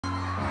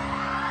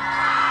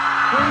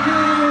Thank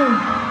you.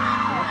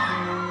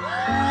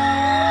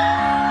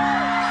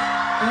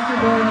 Thank you,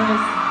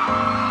 boys.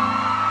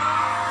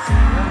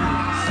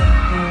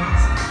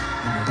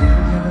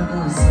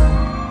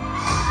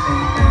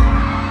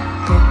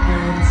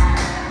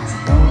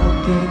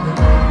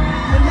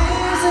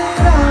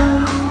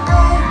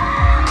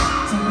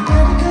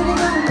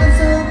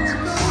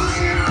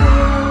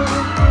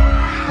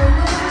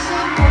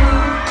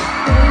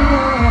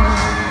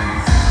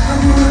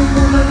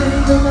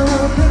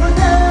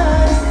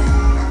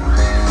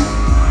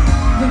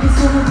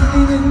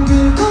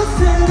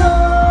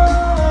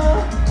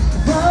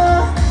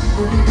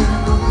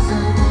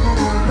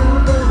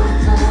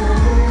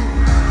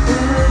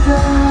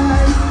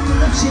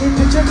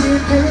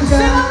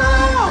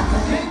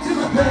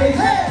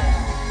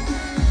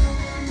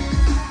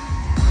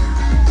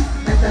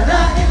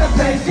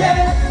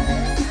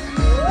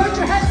 Put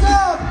your hands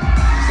up!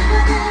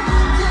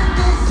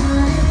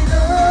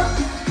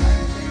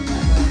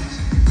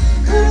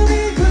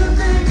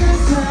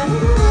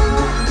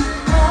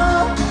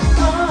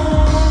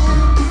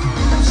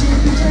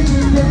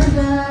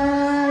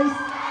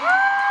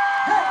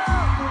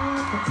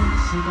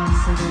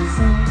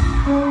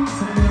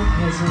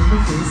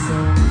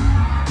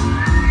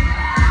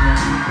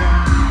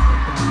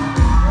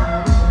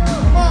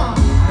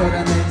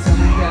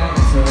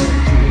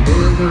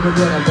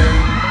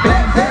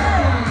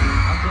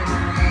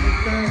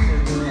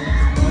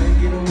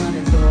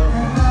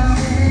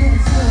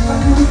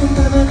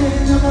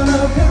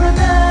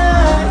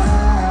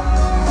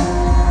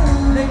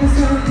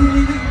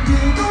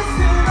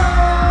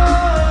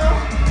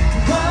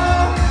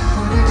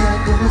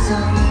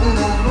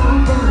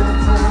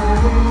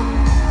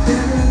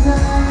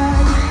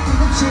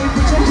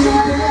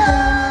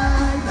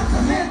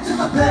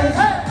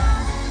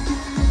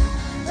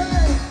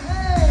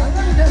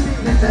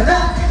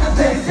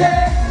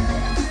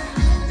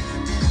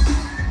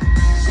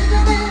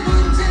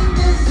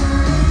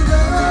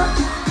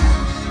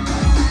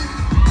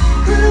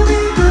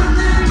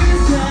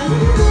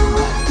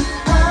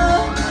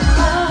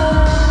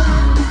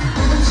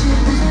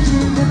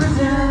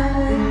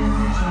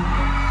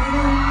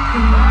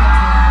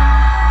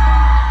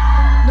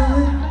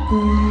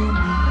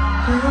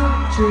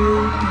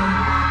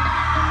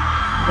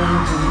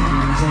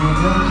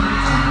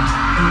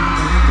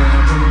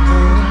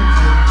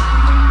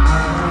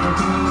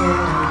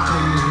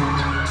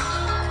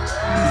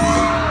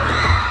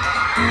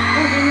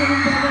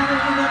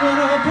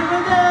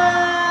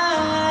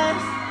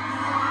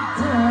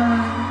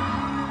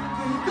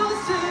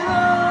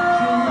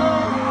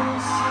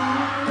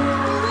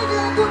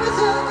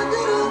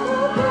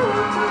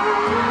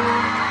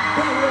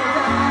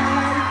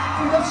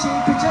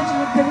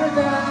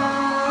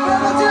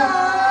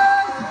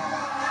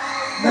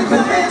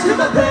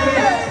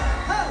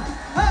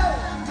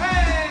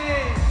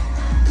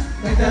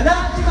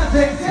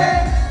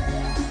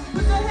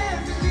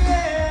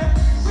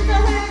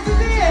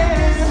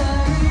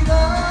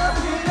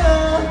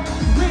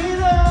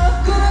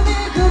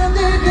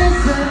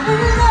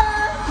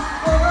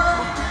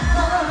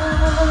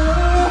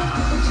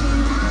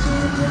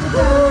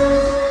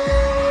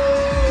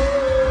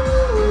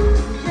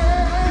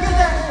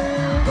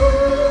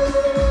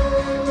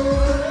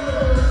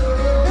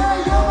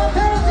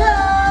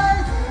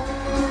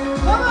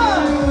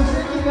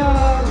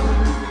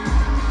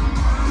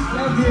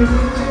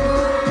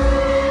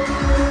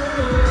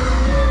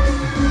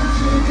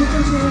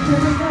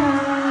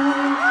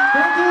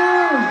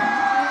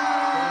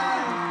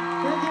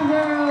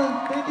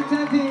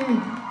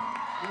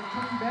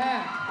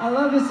 I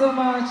love you so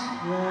much.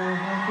 Yeah,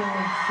 I feel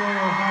so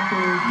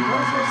happy. You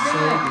guys are so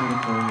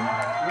beautiful.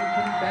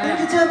 Thank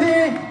you,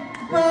 Tempe.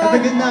 Have a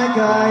good night,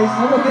 guys.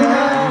 Have a good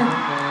night.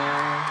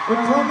 We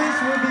promise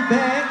we'll be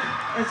back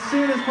as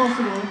soon as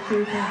possible to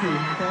Tempe, okay?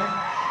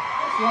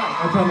 That's right.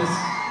 I promise.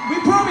 We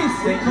promise.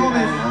 We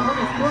promise.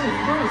 Promise.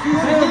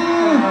 Thank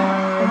you.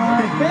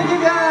 Thank you,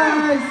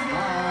 guys.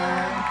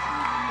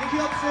 Thank you,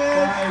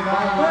 Upstairs.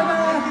 Bye.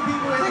 Thank you,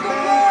 people in the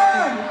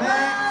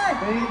back.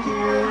 Thank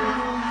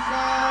you.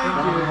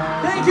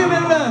 Thank you,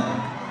 Melba.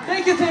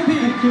 Thank you, Tempe.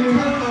 Thank you.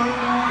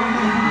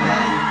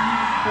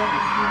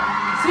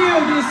 See you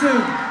again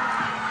soon.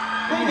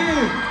 Thank you.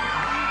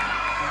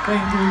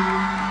 Thank you.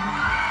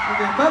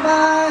 Okay,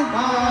 bye-bye.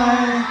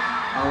 Bye.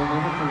 I will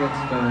never forget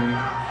today.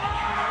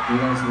 You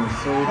guys were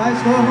so Guys,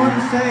 go home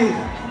safe.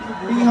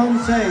 Be home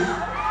safe.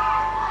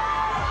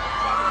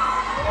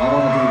 I don't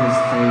want to do this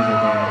stage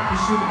again. You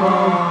should go.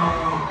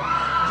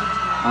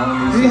 I will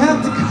miss We you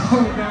have so to much. go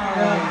now.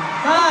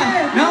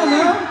 Bye.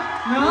 No.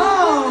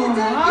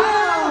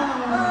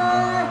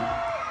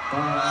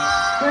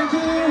 Thank you.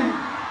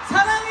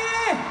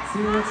 사랑해.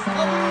 See you next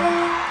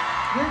time.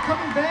 We're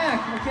coming back.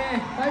 Okay.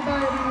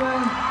 Bye-bye,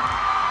 everyone.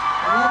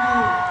 I love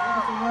you. Thank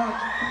you so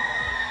much.